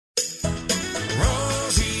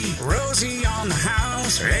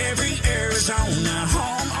Every Arizona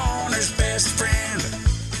homeowner's best friend.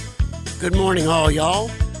 Good morning, all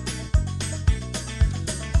y'all.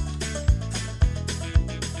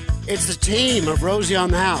 It's the team of Rosie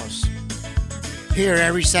on the House. Here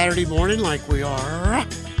every Saturday morning like we are.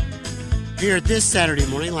 Here this Saturday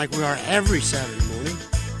morning like we are every Saturday morning.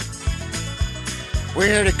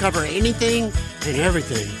 We're here to cover anything and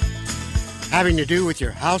everything having to do with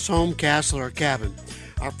your house, home, castle, or cabin.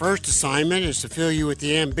 Our first assignment is to fill you with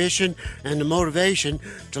the ambition and the motivation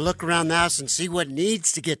to look around the house and see what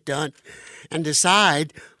needs to get done and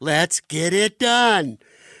decide, let's get it done.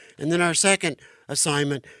 And then our second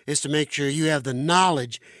assignment is to make sure you have the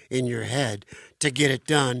knowledge in your head to get it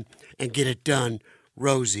done and get it done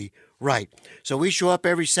Rosie right. So we show up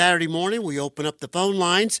every Saturday morning. We open up the phone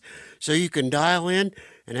lines so you can dial in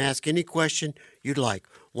and ask any question you'd like.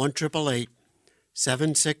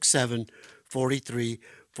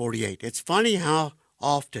 1-888-767-4348. It's funny how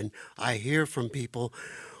often I hear from people,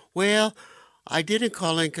 well, I didn't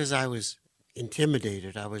call in because I was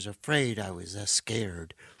intimidated. I was afraid. I was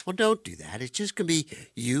scared. Well, don't do that. It's just going to be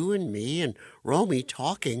you and me and Romy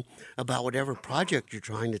talking about whatever project you're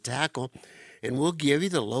trying to tackle, and we'll give you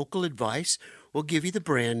the local advice. We'll give you the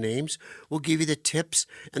brand names. We'll give you the tips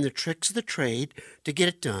and the tricks of the trade to get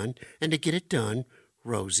it done and to get it done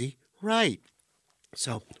Rosie right.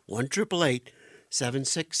 So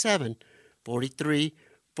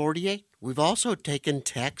 1-888-767-4348. We've also taken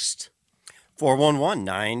text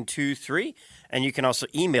 411-923. And you can also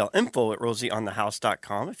email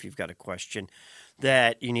info@rosieonthehouse.com if you've got a question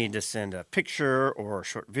that you need to send a picture or a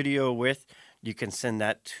short video with. You can send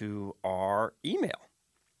that to our email.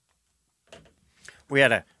 We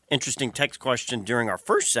had an interesting text question during our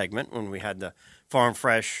first segment when we had the Farm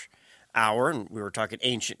Fresh hour, and we were talking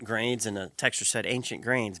ancient grains, and the texter said ancient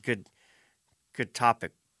grains, good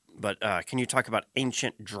topic. But can you talk about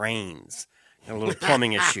ancient drains? A little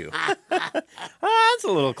plumbing issue. That's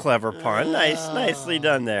a little clever pun. Nicely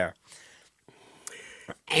done there.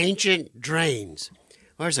 Ancient drains.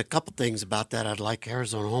 Well, there's a couple things about that I'd like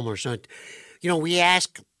Arizona homeowners to. You know, we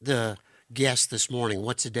asked the guest this morning,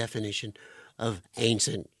 what's the definition of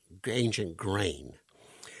ancient grain?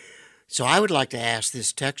 So I would like to ask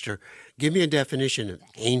this texter, give me a definition of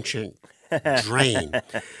ancient drain.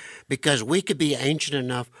 Because we could be ancient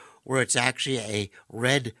enough where it's actually a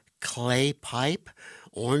red clay pipe,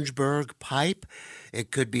 Orangeburg pipe.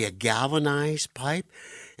 It could be a galvanized pipe.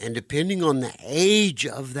 And depending on the age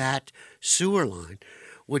of that sewer line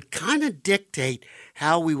would kind of dictate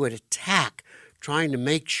how we would attack trying to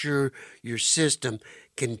make sure your system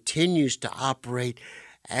continues to operate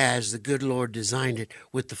as the good Lord designed it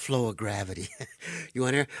with the flow of gravity. You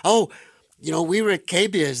want to hear? Oh, you know, we were at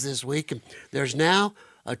KBIS this week, and there's now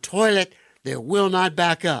a toilet that will not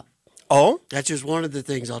back up. Oh? That's just one of the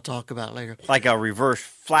things I'll talk about later. Like a reverse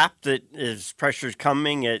flap that is pressure's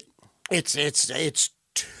coming at... It's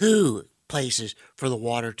two places for the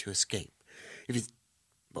water to escape.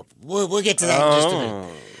 We'll get to that in just a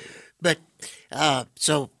minute. But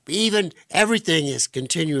so even everything is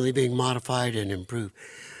continually being modified and improved.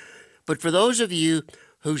 But for those of you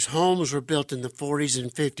whose homes were built in the 40s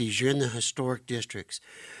and 50s, you're in the historic districts.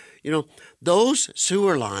 You know, those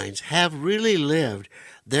sewer lines have really lived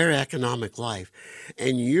their economic life,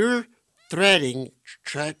 and you're treading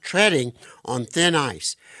on thin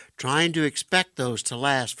ice, trying to expect those to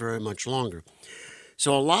last very much longer.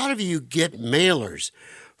 So a lot of you get mailers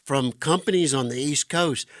from companies on the East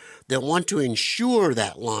Coast that want to insure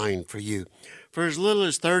that line for you for as little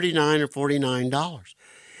as $39 or $49.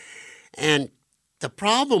 And the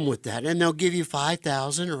problem with that, and they'll give you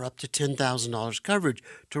 $5,000 or up to $10,000 coverage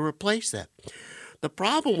to replace that. The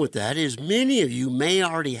problem with that is many of you may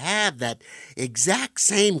already have that exact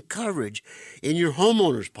same coverage in your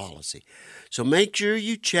homeowner's policy. So make sure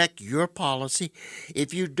you check your policy.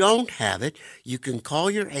 If you don't have it, you can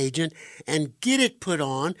call your agent and get it put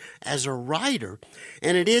on as a rider,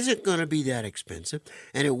 and it isn't going to be that expensive,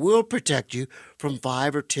 and it will protect you from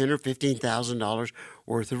 $5,000 or $10,000 or $15,000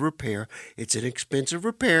 worth of repair. It's an expensive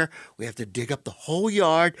repair. We have to dig up the whole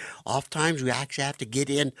yard. Oftentimes, we actually have to get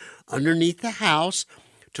in underneath the house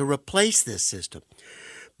to replace this system.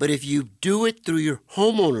 But if you do it through your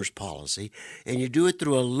homeowner's policy and you do it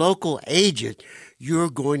through a local agent, you're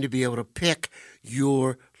going to be able to pick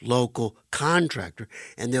your local contractor,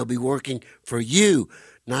 and they'll be working for you,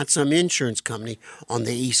 not some insurance company on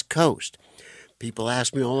the East Coast. People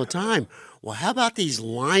ask me all the time, well, how about these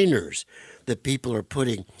liners that people are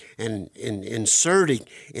putting and inserting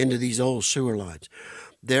into these old sewer lines?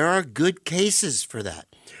 There are good cases for that,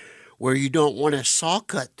 where you don't want a saw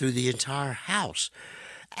cut through the entire house.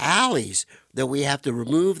 alleys that we have to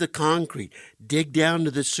remove the concrete, dig down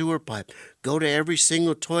to the sewer pipe, go to every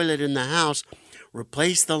single toilet in the house,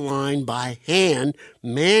 replace the line by hand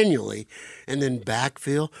manually, and then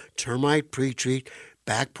backfill, termite pre-treat,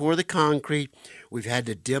 back pour the concrete. We've had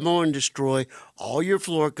to demo and destroy all your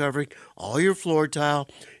floor covering, all your floor tile,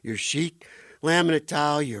 your sheet laminate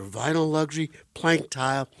tile, your vinyl luxury plank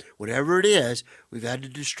tile, whatever it is, we've had to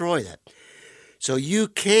destroy that. So you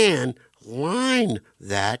can line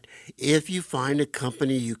that if you find a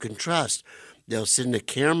company you can trust. They'll send a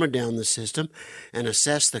camera down the system and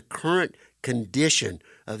assess the current condition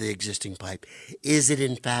of the existing pipe. Is it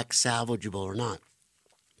in fact salvageable or not?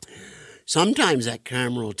 Sometimes that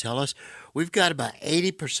camera will tell us we've got about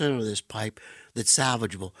 80% of this pipe that's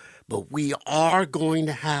salvageable, but we are going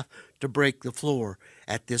to have to break the floor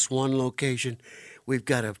at this one location. We've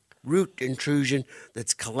got a root intrusion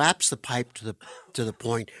that's collapsed the pipe to the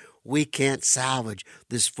point we can't salvage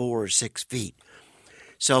this 4 or 6 feet.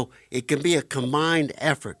 So it can be a combined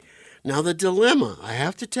effort. Now the dilemma, I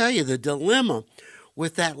have to tell you, the dilemma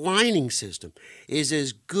with that lining system is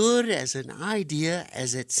as good as an idea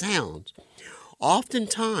as it sounds.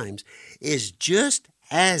 Oftentimes is just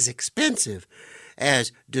as expensive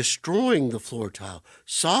as destroying the floor tile,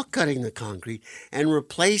 saw cutting the concrete, and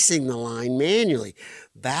replacing the line manually,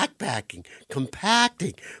 backpacking,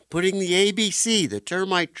 compacting, putting the ABC, the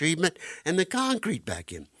termite treatment, and the concrete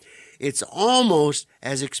back in. It's almost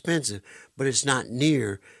as expensive, but it's not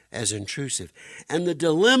near as intrusive. And the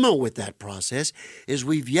dilemma with that process is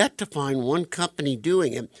we've yet to find one company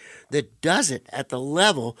doing it that does it at the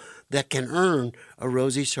level that can earn a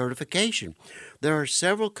ROSI certification. There are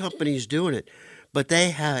several companies doing it, but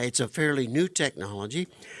it's a fairly new technology.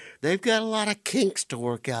 They've got a lot of kinks to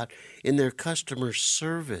work out in their customer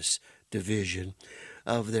service division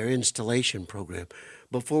of their installation program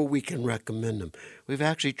before we can recommend them. We've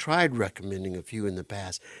actually tried recommending a few in the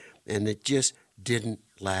past, and it just didn't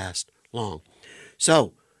last long.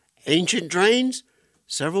 So, ancient drains,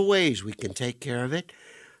 several ways we can take care of it.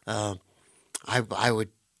 I would,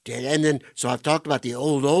 and then, so I've talked about the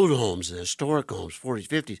old homes, the historic homes, 40s,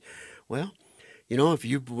 50s. Well, you know, if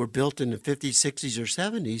you were built in the 50s, 60s, or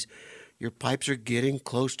 70s, your pipes are getting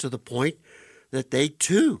close to the point that they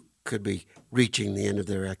too could be reaching the end of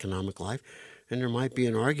their economic life. And there might be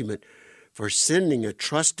an argument for sending a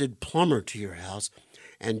trusted plumber to your house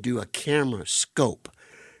and do a camera scope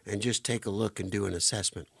and just take a look and do an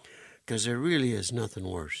assessment. Because there really is nothing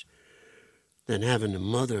worse than having the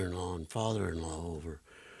mother-in-law and father-in-law over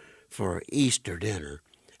for Easter dinner,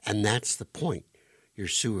 and that's the point. Your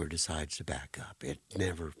sewer decides to back up. It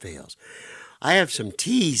never fails. I have some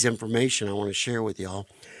tease information I want to share with y'all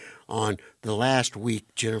on the last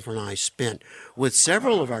week Jennifer and I spent with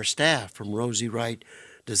several of our staff from Rosie Wright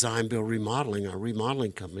Design Build Remodeling, our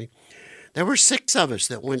remodeling company. There were 6 of us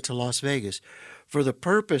that went to Las Vegas for the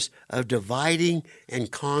purpose of dividing and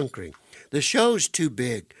conquering. The show's too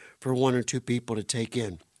big for 1 or 2 people to take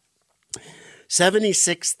in.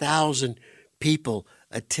 76,000 people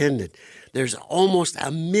attended. There's almost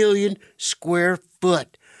 1 million square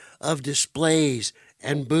foot of displays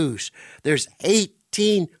and booths. There's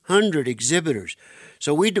 1,800 exhibitors.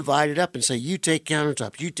 So we divide it up and say, you take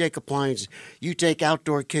countertops, you take appliances, you take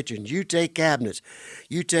outdoor kitchens, you take cabinets,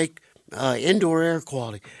 you take indoor air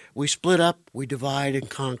quality. We split up, we divide and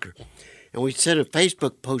conquer. And we sent a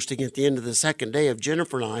Facebook posting at the end of the second day of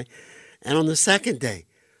Jennifer and I. And on the second day,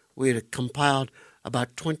 we had compiled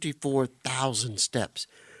about 24,000 steps.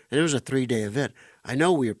 And it was a 3-day event. I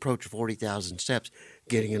know we approached 40,000 steps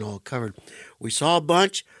getting it all covered. We saw a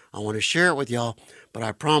bunch. I want to share it with y'all, but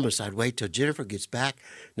I promised I'd wait till Jennifer gets back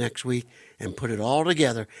next week and put it all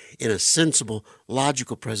together in a sensible,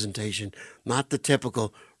 logical presentation, not the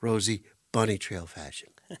typical Rosie bunny trail fashion.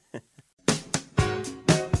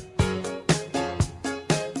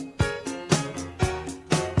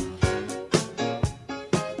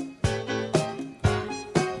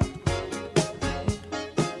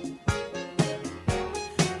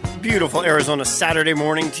 Beautiful Arizona Saturday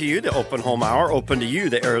morning to you, the Open Home Hour, open to you,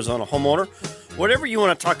 the Arizona homeowner. Whatever you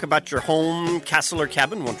want to talk about your home, castle, or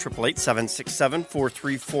cabin,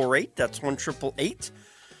 1-888-767-4348. That's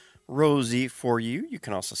 1-888-ROSIE for you. You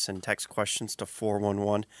can also send text questions to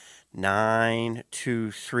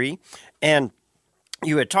 411-923. And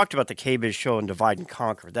you had talked about the KBIZ show and Divide and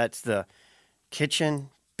Conquer. That's the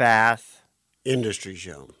kitchen, bath, Industry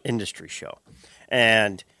show.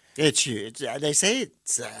 And It's huge. They say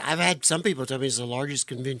it's. I've had some people tell me it's the largest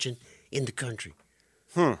convention in the country.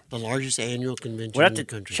 The largest annual convention We'll have in to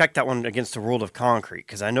the country. check that one against the World of Concrete,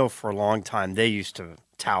 because I know for a long time they used to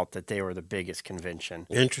tout that they were the biggest convention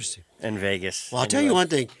Interesting. in Vegas. Well, I'll tell you one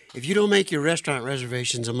thing. If you don't make your restaurant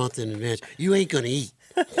reservations a month in advance, you ain't going to eat.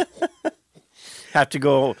 Have to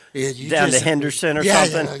go Yeah, you down just- to Henderson or yeah,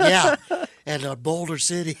 something. Yeah, at Boulder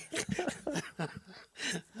City.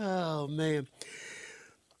 Oh, man.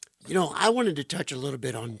 You know, I wanted to touch a little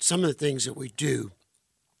bit on some of the things that we do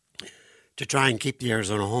to try and keep the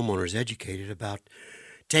Arizona homeowners educated about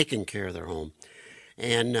taking care of their home.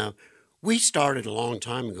 And we started a long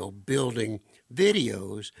time ago building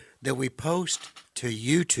videos that we post to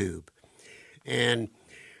YouTube. And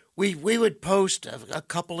we would post a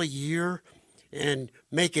couple a year and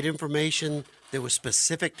make it information that was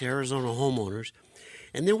specific to Arizona homeowners.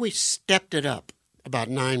 And then we stepped it up about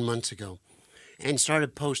 9 months ago and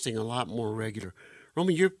started posting a lot more regular.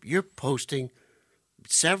 Roman, you're posting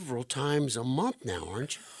several times a month now,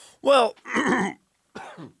 aren't you? Well,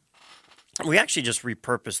 we actually just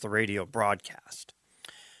repurposed the radio broadcast.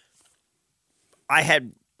 I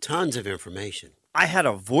had Tons of information.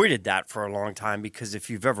 avoided that for a long time, because if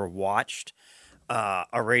you've ever watched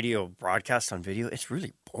a radio broadcast on video, it's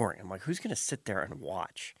really boring. I'm like, who's going to sit there and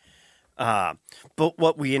watch? But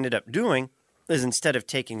what we ended up doing is, instead of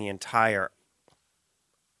taking the entire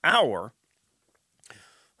hour,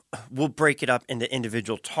 we'll break it up into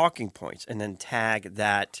individual talking points and then tag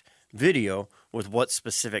that video with what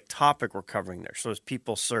specific topic we're covering there. So as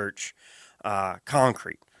people search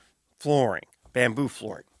concrete, flooring, bamboo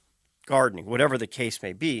flooring, gardening, whatever the case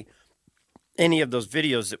may be, any of those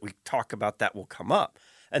videos that we talk about that will come up.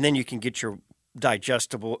 And then you can get your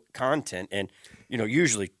digestible content, and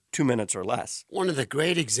usually 2 minutes or less. One of the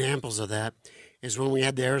great examples of that is when we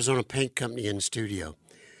had the Arizona Paint Company in studio.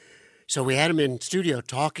 So we had them in studio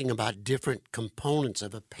talking about different components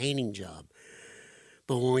of a painting job.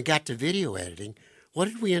 But when we got to video editing, what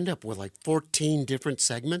did we end up with? Like 14 different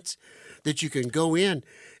segments that you can go in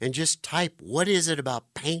and just type, what is it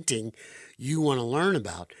about painting you want to learn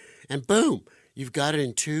about? And boom, you've got it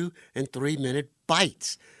in 2 and 3 minute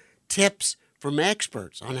bites. Tips from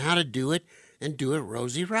experts on how to do it and do it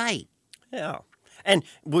rosy right. Yeah. And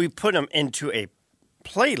we put them into a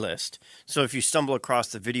playlist. So if you stumble across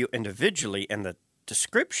the video individually and the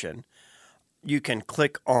description, you can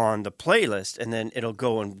click on the playlist, and then it'll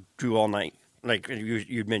go and do all night. Like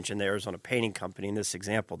you mentioned the Arizona Painting Company. In this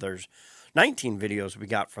example, there's 19 videos we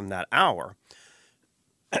got from that hour.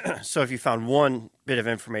 So if you found one bit of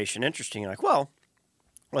information interesting, you're like, well,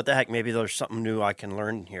 what the heck, maybe there's something new I can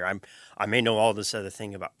learn here. I may know all this other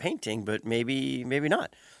thing about painting, but maybe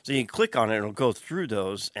not. So you can click on it, and it'll go through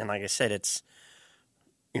those. And like I said, it's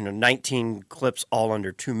 19 clips all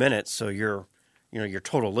under 2 minutes. So your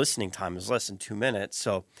total listening time is less than 2 minutes.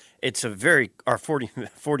 So it's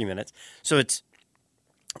 40 minutes. So it's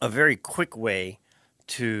a very quick way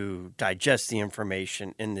to digest the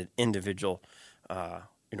information in the individual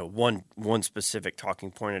one specific talking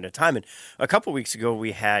point at a time. And a couple weeks ago,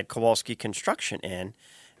 we had Kowalski Construction in,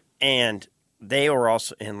 and they were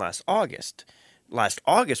also in last August. Last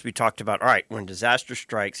August, we talked about, all right, when disaster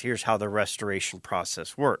strikes, here's how the restoration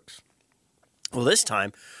process works. Well, this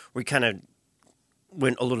time, we kind of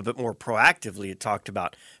went a little bit more proactively. It talked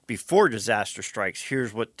about before disaster strikes,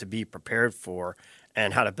 here's what to be prepared for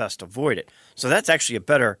and how to best avoid it. So that's actually a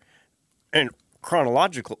better and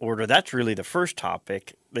chronological order. That's really the first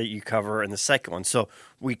topic that you cover, and the second one. So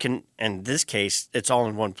we can, in this case, it's all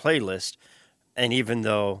in one playlist. And even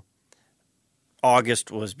though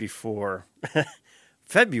August was before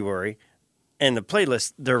February, and the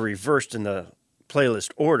playlist, they're reversed in the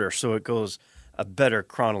playlist order, so it goes a better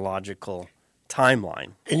chronological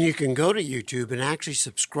timeline. And you can go to YouTube and actually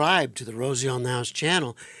subscribe to the Rosie on the House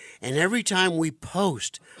channel. And every time we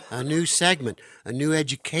post a new segment, a new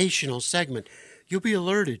educational segment, you'll be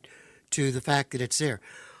alerted to the fact that it's there.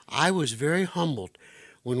 I was very humbled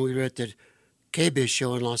when we were at the KBIS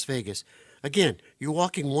show in Las Vegas. Again, you're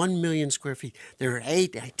walking 1 million square feet. There are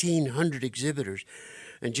 1,800 exhibitors.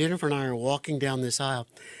 And Jennifer and I are walking down this aisle,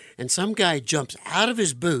 and some guy jumps out of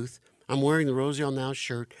his booth. I'm wearing the Rosie on the House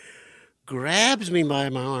shirt, grabs me by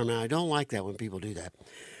my arm. Now, I don't like that when people do that.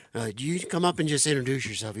 You come up and just introduce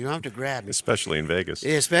yourself. You don't have to grab me. Especially in Vegas.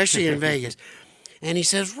 Yeah, especially in Vegas. And he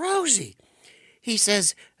says, Rosie, he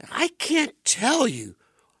says, I can't tell you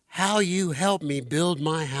how you helped me build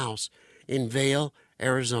my house in Vail,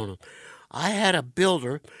 Arizona. I had a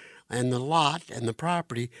builder and the lot and the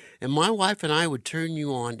property, and my wife and I would turn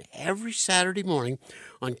you on every Saturday morning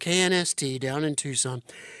on KNST down in Tucson,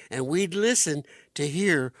 and we'd listen to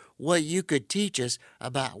hear what you could teach us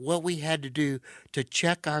about what we had to do to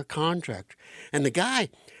check our contractor. And the guy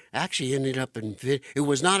actually ended up it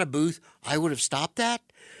was not a booth. I would have stopped that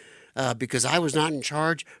because I was not in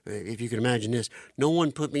charge. If you can imagine this, no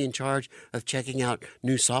one put me in charge of checking out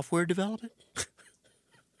new software development.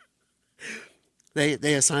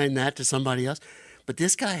 They assigned that to somebody else. But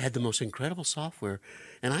this guy had the most incredible software,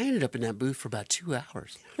 and I ended up in that booth for about 2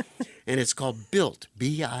 hours. And it's called Bilt,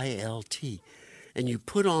 B-I-L-T. And you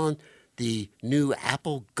put on the new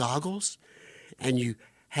Apple goggles, and you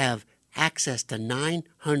have access to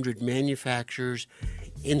 900 manufacturers'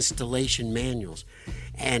 installation manuals.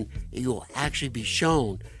 And you'll actually be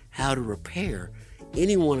shown how to repair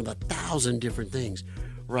any one of 1,000 different things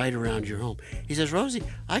right around your home. He says, Rosie,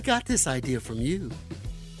 I got this idea from you.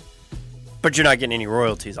 But you're not getting any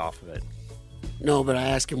royalties off of it. No, but I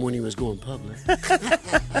asked him when he was going public.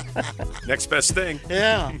 Next best thing.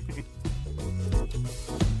 Yeah.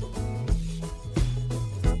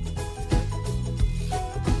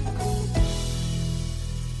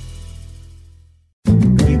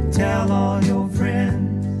 You tell all your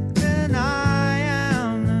friends, and I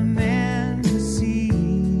am the man to see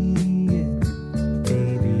it.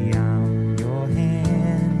 Baby, I'm your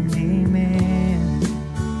handyman.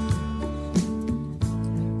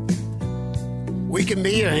 We can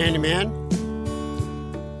be your handyman.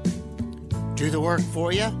 Do the work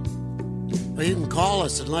for you. Or you can call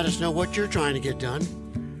us and let us know what you're trying to get done.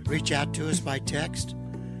 Reach out to us by text,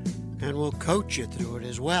 and we'll coach you through it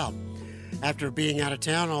as well. After being out of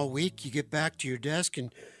town all week, you get back to your desk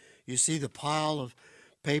and you see the pile of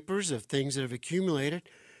papers of things that have accumulated.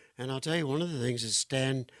 And I'll tell you, one of the things that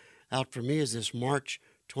stand out for me is this March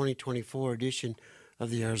 2024 edition of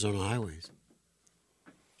the Arizona Highways.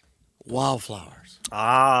 Wildflowers.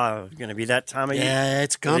 Going to be that time of year. Yeah,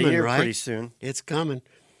 it's coming, right? Pretty soon. It's coming.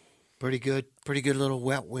 Pretty good little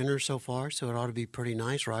wet winter so far, so it ought to be pretty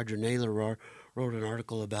nice. Roger Naylor wrote an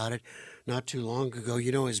article about it not too long ago.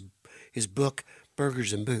 You know his book,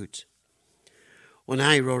 Burgers and Boots. Well, now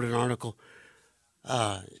he wrote an article,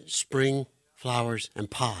 Spring, Flowers, and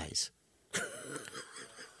Pies.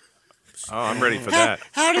 Oh, I'm ready for that.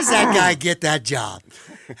 How does that guy get that job?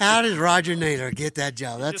 How does Roger Naylor get that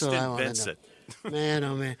job? That's Just what I want invents to know. it. Man,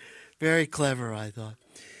 oh man. Very clever, I thought.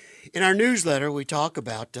 In our newsletter, we talk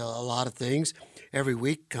about a lot of things. Every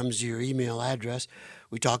week comes to your email address.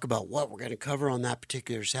 We talk about what we're going to cover on that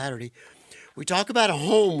particular Saturday. We talk about a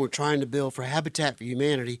home we're trying to build for Habitat for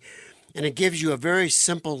Humanity, and it gives you a very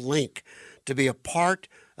simple link to be a part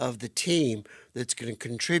of the team that's going to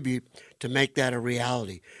contribute to make that a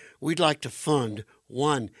reality. We'd like to fund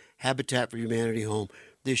one Habitat for Humanity home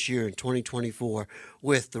this year in 2024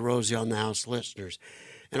 with the Rosie on the House listeners.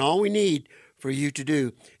 And all we need for you to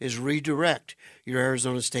do is redirect your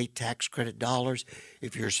Arizona State tax credit dollars.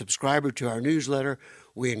 If you're a subscriber to our newsletter,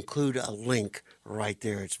 we include a link right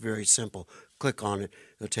there. It's very simple. Click on it.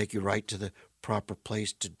 It'll take you right to the proper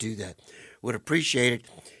place to do that. Would appreciate it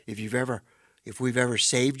if we've ever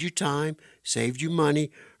saved you time, saved you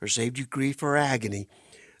money, or saved you grief or agony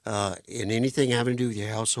in anything having to do with your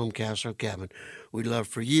house, home, castle, or cabin. We'd love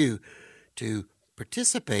for you to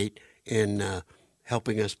participate in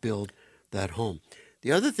helping us build that home.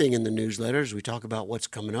 The other thing in the newsletter is we talk about what's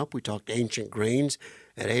coming up. We talked ancient grains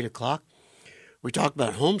at 8 o'clock. We talk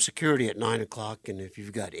about home security at 9 o'clock. And if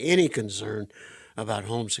you've got any concern about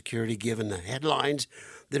home security, given the headlines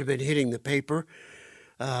that have been hitting the paper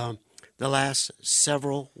the last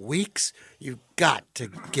several weeks, you've got to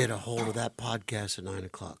get a hold of that podcast at 9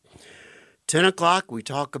 o'clock. 10 o'clock, we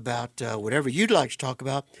talk about whatever you'd like to talk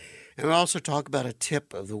about. And we also talk about a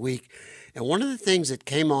tip of the week. And one of the things that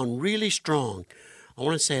came on really strong, I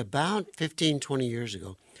want to say about 15, 20 years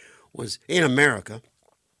ago, was in America,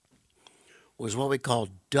 was what we call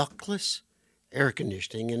ductless air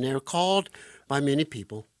conditioning. And they're called by many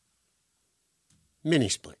people mini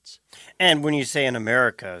splits. And when you say in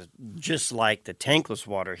America, just like the tankless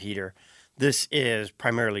water heater, this is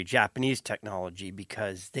primarily Japanese technology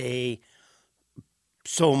because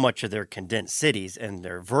so much of their condensed cities and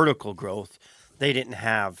their vertical growth, they didn't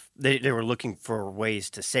have, they were looking for ways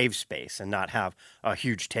to save space and not have a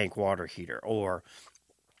huge tank water heater or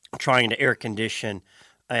trying to air condition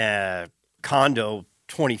a condo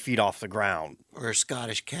 20 feet off the ground. Or a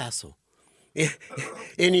Scottish castle.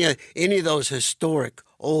 Any of those historic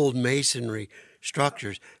old masonry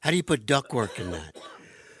structures, how do you put ductwork in that?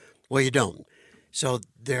 Well, you don't. So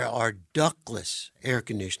there are ductless air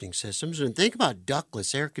conditioning systems. And think about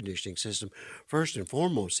ductless air conditioning system, first and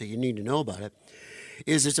foremost, that you need to know about it,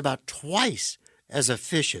 is it's about twice as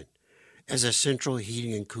efficient as a central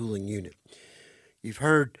heating and cooling unit. You've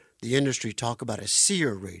heard the industry talk about a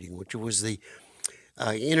SEER rating, which was the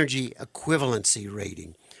energy equivalency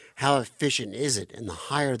rating. How efficient is it? And the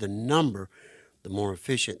higher the number, the more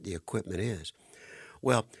efficient the equipment is.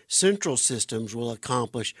 Well, central systems will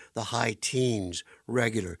accomplish the high teens,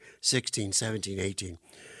 regular, 16, 17, 18.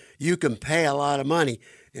 You can pay a lot of money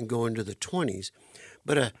and go into the 20s,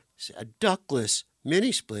 but a ductless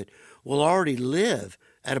mini split will already live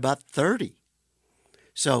at about 30.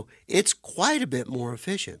 So it's quite a bit more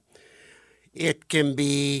efficient. It can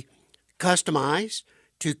be customized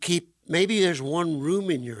to keep, maybe there's one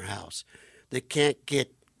room in your house that can't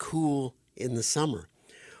get cool in the summer,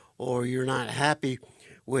 or you're not happy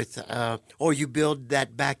with, or you build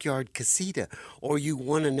that backyard casita, or you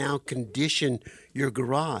want to now condition your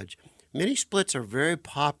garage. Mini splits are very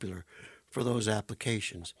popular for those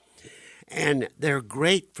applications, and they're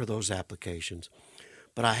great for those applications.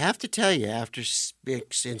 But I have to tell you, after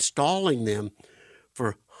installing them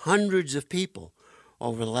for hundreds of people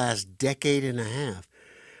over the last decade and a half,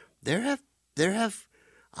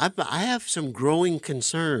 I have some growing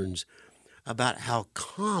concerns about how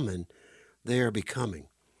common they are becoming.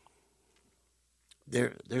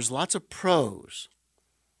 There's lots of pros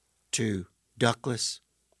to ductless,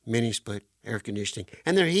 mini split air conditioning,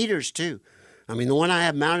 and they're heaters too. I mean, the one I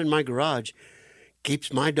have mounted in my garage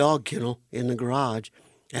keeps my dog kennel in the garage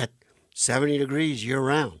at 70 degrees year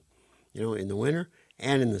round, in the winter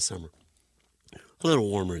and in the summer. A little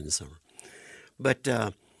warmer in the summer. But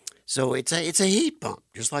so it's a heat pump,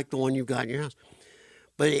 just like the one you've got in your house.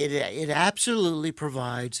 But it absolutely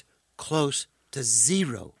provides close to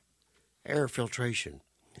zero air filtration.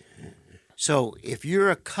 So if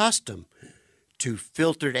you're accustomed to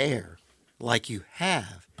filtered air like you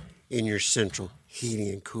have in your central heating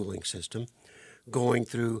and cooling system, going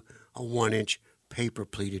through a 1-inch paper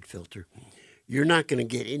pleated filter, you're not going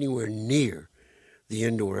to get anywhere near the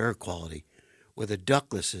indoor air quality with a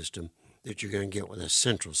ductless system that you're going to get with a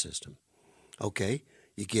central system. Okay,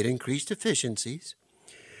 you get increased efficiencies,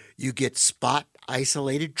 you get spot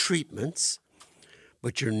isolated treatments,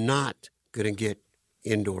 but you're not going to get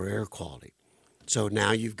indoor air quality. So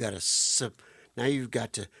now you've got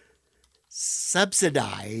to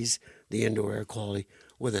subsidize the indoor air quality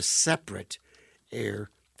with a separate air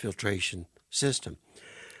filtration system.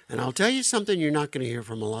 And I'll tell you something you're not going to hear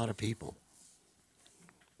from a lot of people.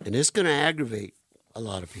 And it's going to aggravate a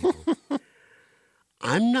lot of people.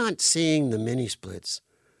 I'm not seeing the mini splits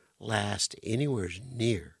last anywhere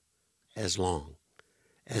near as long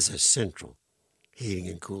as a central heating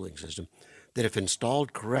and cooling system that, if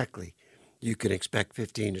installed correctly, you can expect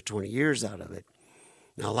 15 to 20 years out of it.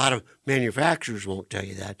 Now, a lot of manufacturers won't tell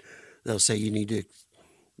you that. They'll say you need to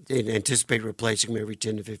anticipate replacing them every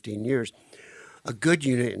 10 to 15 years. A good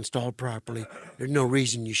unit installed properly, there's no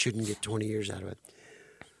reason you shouldn't get 20 years out of it.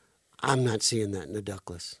 I'm not seeing that in the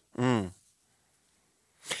ductless. And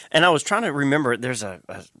I was trying to remember, there's a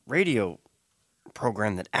radio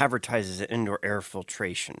program that advertises an indoor air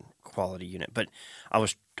filtration quality unit, but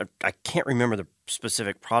I can't remember the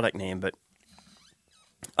specific product name, but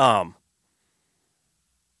I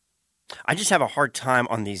just have a hard time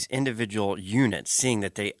on these individual units seeing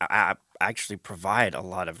that they actually provide a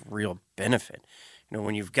lot of real benefit.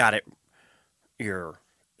 When you've got your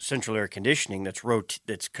central air conditioning that's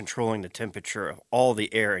controlling the temperature of all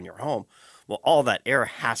the air in your home, well, all that air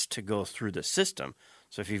has to go through the system.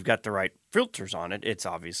 So if you've got the right filters on it, it's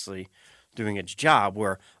obviously doing its job.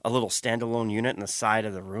 Where a little standalone unit in the side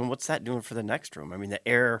of the room, what's that doing for the next room? I mean, the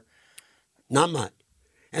air... Not much.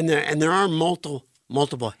 And there are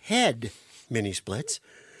multiple head mini splits,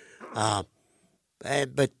 but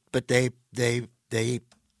they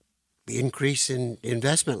increase in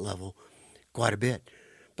investment level quite a bit.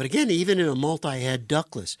 But again, even in a multi-head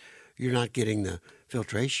ductless, you're not getting the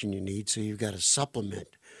filtration you need, so you've got to supplement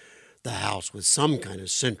the house with some kind of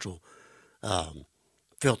central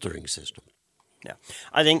filtering system. Yeah,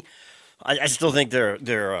 I still think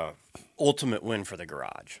they're a ultimate win for the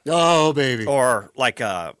garage. Oh, baby. Or like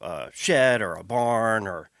a shed or a barn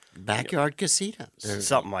or backyard casita.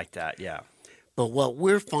 Something like that, yeah. But what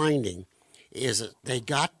we're finding is that they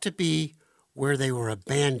got to be where they were a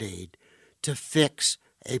Band-Aid to fix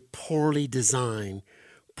a poorly designed,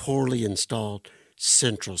 poorly installed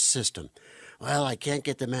central system. Well, I can't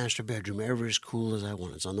get the master bedroom ever as cool as I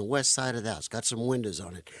want. It's on the west side of the house, got some windows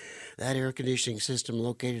on it. That air conditioning system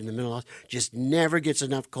located in the middle of the house just never gets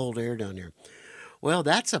enough cold air down here. Well,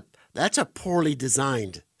 that's a poorly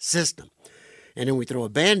designed system. And then we throw a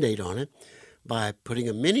Band-Aid on it by putting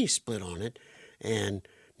a mini split on it, and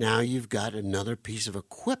now you've got another piece of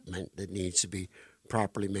equipment that needs to be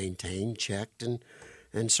properly maintained, checked,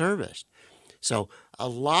 and serviced. So a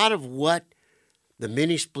lot of what the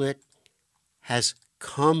mini split has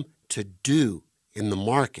come to do in the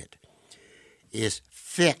market is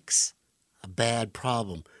fix a bad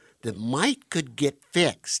problem that could get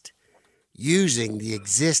fixed using the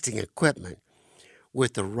existing equipment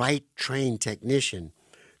with the right trained technician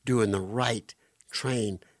doing the right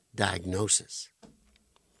trained diagnosis.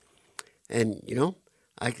 And,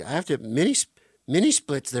 I have to, mini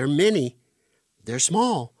splits, they're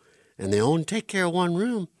small, and they only take care of one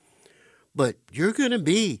room, but you're going to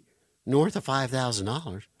be north of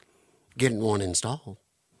 $5,000 getting one installed.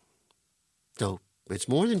 So it's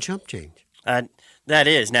more than chump change. That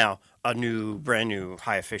is. Now, a brand new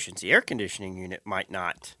high-efficiency air conditioning unit might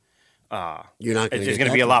not. You're not going to. There's going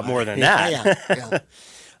to be a lot more than that.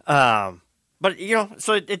 Yeah. But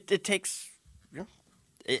so it takes.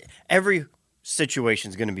 Every situation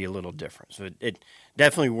is going to be a little different. So it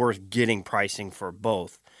definitely worth getting pricing for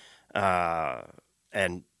both,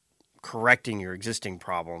 and correcting your existing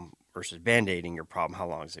problem versus band-aiding your problem. How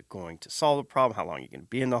long is it going to solve the problem? How long are you going to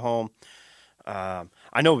be in the home?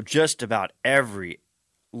 I know just about every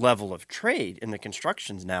level of trade in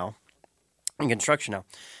construction now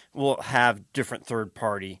will have different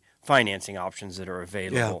third-party financing options that are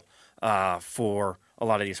available for a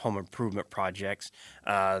lot of these home improvement projects.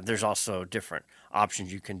 There's also different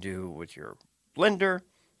options you can do with your lender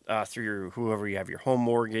through whoever you have your home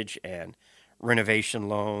mortgage, and renovation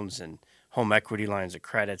loans and home equity lines of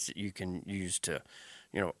credits that you can use to,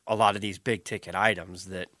 a lot of these big ticket items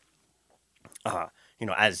that,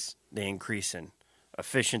 as they increase in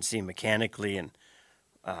efficiency mechanically, and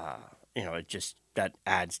it just that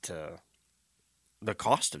adds to the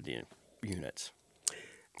cost of the units.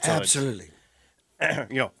 So Absolutely.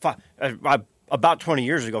 About 20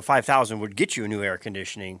 years ago, $5,000 would get you a new air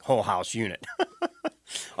conditioning whole house unit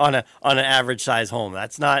on an average size home.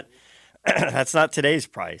 That's not today's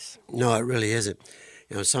price. No, it really isn't.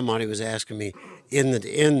 Somebody was asking me in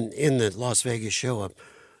the Las Vegas show,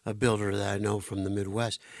 a builder that I know from the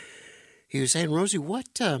Midwest. He was saying, Rosie, what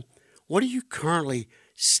are you currently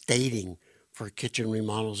stating for kitchen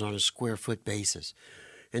remodels on a square foot basis?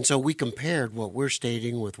 And so we compared what we're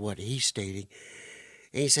stating with what he's stating.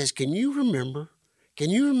 And he says, Can you remember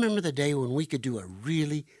the day when we could do a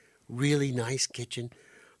really, really nice kitchen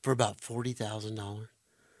for about $40,000?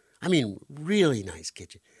 I mean, really nice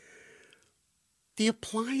kitchen. The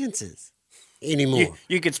appliances anymore.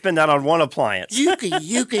 You could spend that on one appliance. You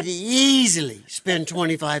could easily spend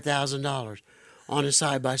 $25,000 on a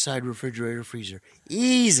side-by-side refrigerator freezer.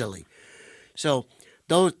 Easily. So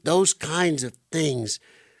those kinds of things,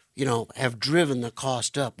 have driven the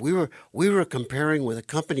cost up. We were comparing with a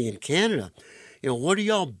company in Canada. What are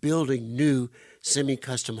y'all building new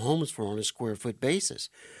semi-custom homes for on a square foot basis?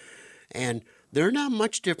 And they're not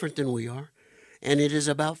much different than we are. And it is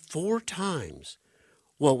about 4 times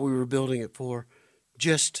what we were building it for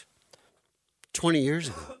just 20 years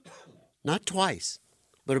ago. Not twice,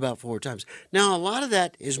 but about 4 times. Now, a lot of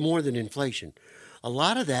that is more than inflation. A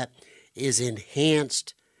lot of that is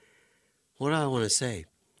enhanced, what do I want to say?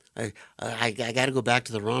 I got to go back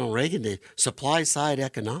to the Ronald Reagan days, supply side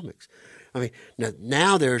economics. I mean,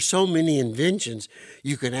 now there are so many inventions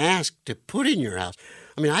you can ask to put in your house.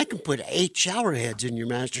 I mean, I can put 8 shower heads in your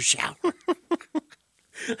master shower.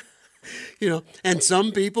 And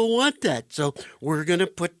some people want that. So we're going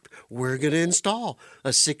to install a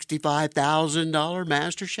 $65,000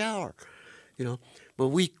 master shower, but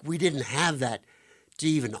we didn't have that to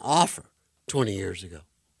even offer 20 years ago.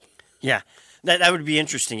 Yeah, that would be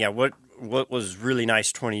interesting. Yeah, what was really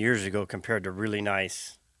nice 20 years ago compared to really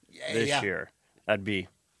nice this year? That'd be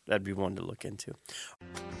one to look into.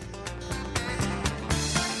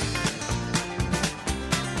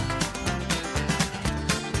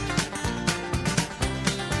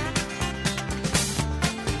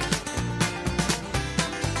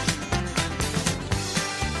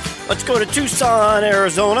 Let's go to Tucson,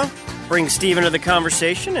 Arizona. Bring Steve into the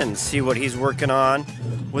conversation and see what he's working on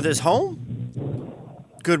with his home.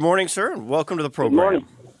 Good morning, sir, and welcome to the program.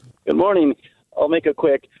 Good morning. I'll make it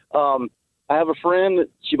quick. I have a friend.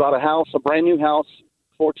 She bought a brand new house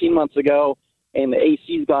 14 months ago, and the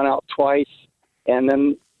AC's gone out twice. And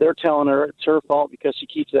then they're telling her it's her fault because she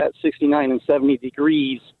keeps it at 69 and 70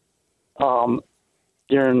 degrees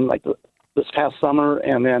during this past summer,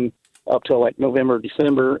 and then up till November,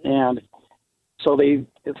 December, and so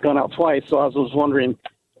it's gone out twice. So I was wondering,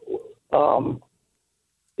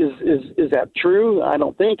 is that true? I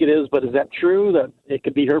don't think it is, but is that true that it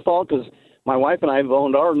could be her fault? Because my wife and I have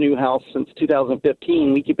owned our new house since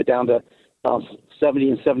 2015. We keep it down to 70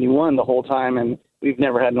 and 71 the whole time, and we've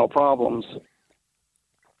never had no problems.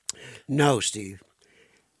 No, Steve.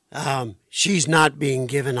 She's not being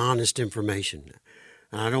given honest information.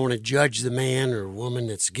 And I don't want to judge the man or woman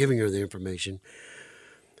that's giving her the information.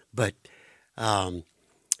 But, and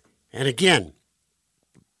again,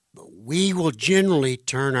 we will generally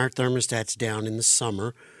turn our thermostats down in the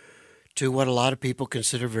summer to what a lot of people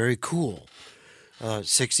consider very cool,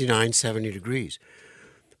 69, 70 degrees.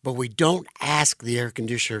 But we don't ask the air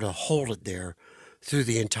conditioner to hold it there through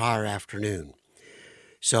the entire afternoon.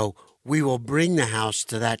 So we will bring the house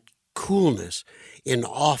to that coolness in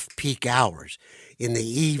off-peak hours, in the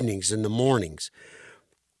evenings, in the mornings.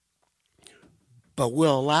 But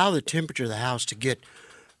we'll allow the temperature of the house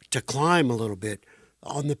to climb a little bit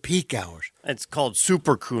on the peak hours. It's called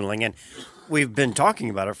supercooling, and we've been talking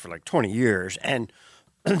about it for like 20 years. And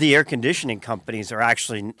the air conditioning companies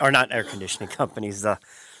are not air conditioning companies. The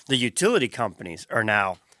utility companies are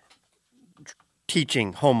now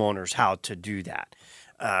teaching homeowners how to do that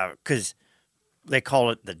because they call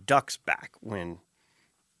it the duck's back.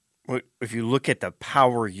 If you look at the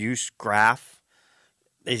power use graph,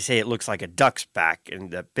 they say it looks like a duck's back,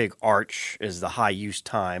 and the big arch is the high use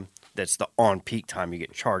time. That's the on-peak time you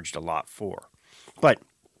get charged a lot for. But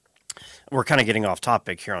we're kind of getting off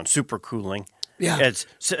topic here on supercooling. Yeah. It's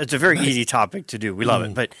a very easy topic to do. We love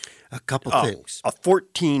it. But A couple things. a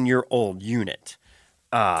 14-year-old unit.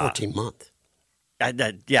 14-month.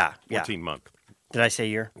 Yeah. 14-month. Did I say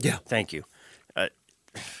year? Yeah. Thank you.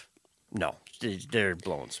 No, they're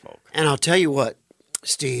blowing smoke. And I'll tell you what,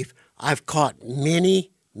 Steve, I've caught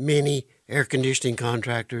many, many air conditioning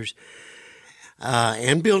contractors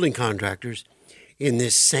and building contractors in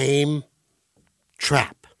this same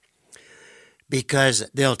trap because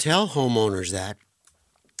they'll tell homeowners that,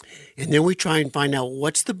 and then we try and find out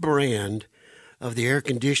what's the brand of the air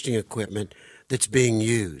conditioning equipment that's being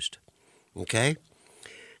used, okay?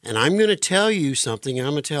 And I'm going to tell you something, and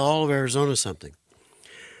I'm going to tell all of Arizona something.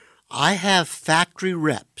 I have factory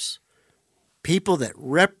reps, people that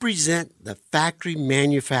represent the factory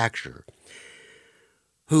manufacturer,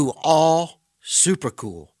 who all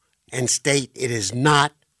supercool and state it is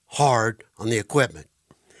not hard on the equipment.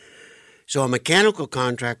 So a mechanical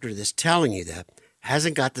contractor that's telling you that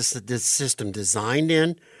hasn't got this system designed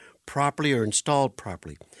in properly or installed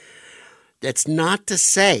properly. That's not to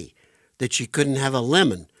say that you couldn't have a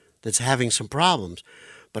lemon that's having some problems.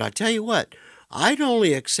 But I tell you what, I'd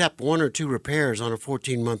only accept 1 or 2 repairs on a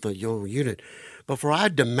 14-month-old unit before I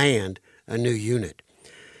demand a new unit.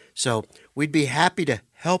 So we'd be happy to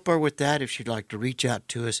help her with that if she'd like to reach out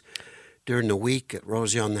to us during the week at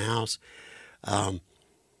Rosie on the House. I've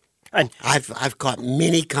caught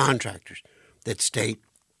many contractors that state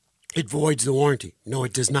it voids the warranty. No,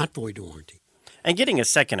 it does not void the warranty. And getting a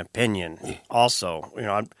second opinion also,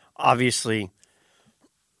 obviously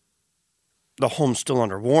the home's still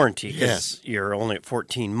under warranty because you're only at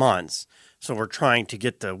 14 months. So we're trying to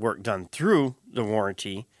get the work done through the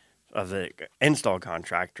warranty of the install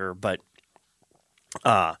contractor. But,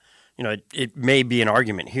 it may be an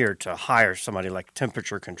argument here to hire somebody like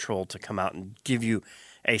Temperature Control to come out and give you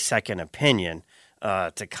a second opinion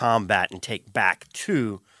to combat and take back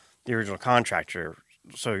to the original contractor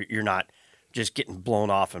so you're not just getting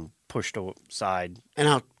blown off and pushed aside. And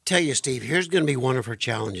I'll tell you, Steve, here's going to be one of her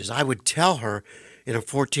challenges. I would tell her in a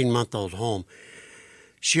 14-month-old home,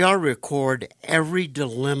 she ought to record every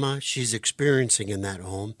dilemma she's experiencing in that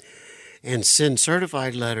home and send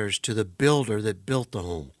certified letters to the builder that built the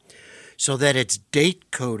home so that it's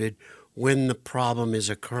date-coded when the problem is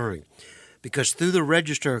occurring. Because through the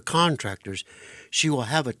Register of Contractors, she will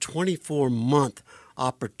have a 24-month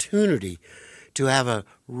opportunity to have a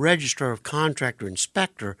Register of Contractor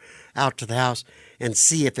inspector out to the house and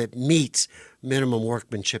see if it meets minimum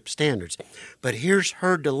workmanship standards. But here's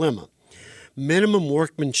her dilemma. Minimum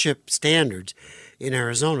workmanship standards in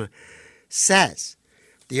Arizona says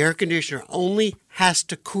the air conditioner only has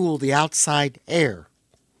to cool the outside air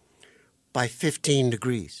by 15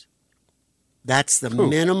 degrees. That's the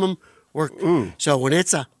minimum work. So when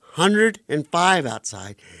it's 105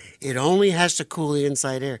 outside, it only has to cool the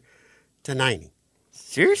inside air to 90.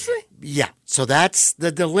 Seriously? Yeah. So that's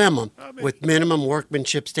the dilemma with minimum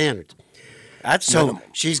workmanship standards. That's So minimal.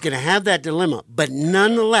 she's going to have that dilemma. But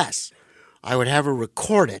nonetheless, I would have her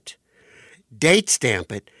record it, date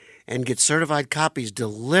stamp it, and get certified copies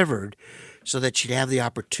delivered so that she'd have the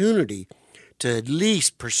opportunity to at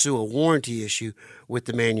least pursue a warranty issue with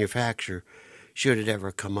the manufacturer should it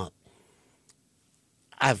ever come up.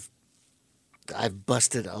 I've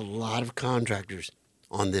busted a lot of contractors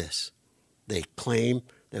on this. They claim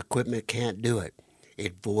the equipment can't do it.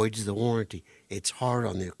 It voids the warranty. It's hard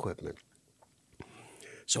on the equipment.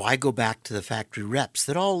 So I go back to the factory reps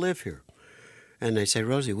that all live here. And they say,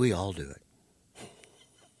 Rosie, we all do it.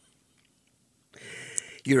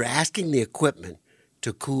 You're asking the equipment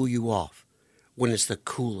to cool you off when it's the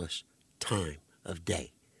coolest time of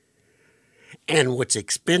day. And what's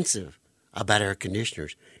expensive about air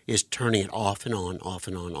conditioners is turning it off and on, off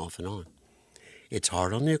and on, off and on. It's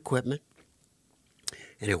hard on the equipment,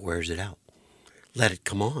 and it wears it out. Let it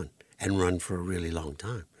come on and run for a really long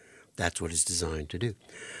time. That's what it's designed to do.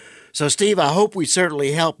 So, Steve, I hope we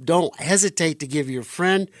certainly helped. Don't hesitate to give your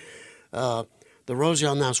friend the Rosie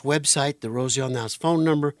on the House website, the Rosie on the House phone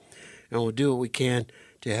number, and we'll do what we can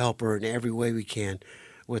to help her in every way we can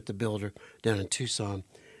with the builder down in Tucson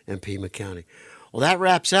and Pima County. Well, that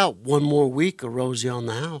wraps out one more week of Rosie on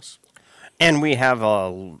the House. And we have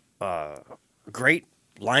a great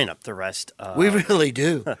lineup the rest. We really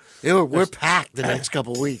do. We're packed the next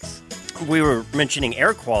couple weeks. We were mentioning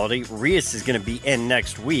air quality. Rias is going to be in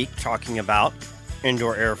next week talking about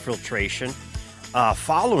indoor air filtration.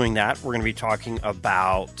 Following that, we're going to be talking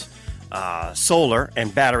about solar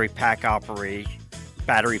and battery pack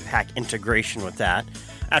integration with that.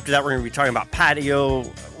 After that, we're going to be talking about patio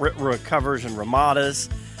covers and ramadas.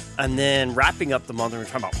 And then wrapping up the month, we're going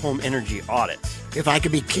to talk about home energy audits. If I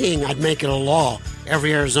could be king, I'd make it a law.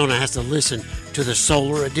 Every Arizona has to listen to the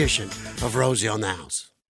solar edition of Rosie on the House.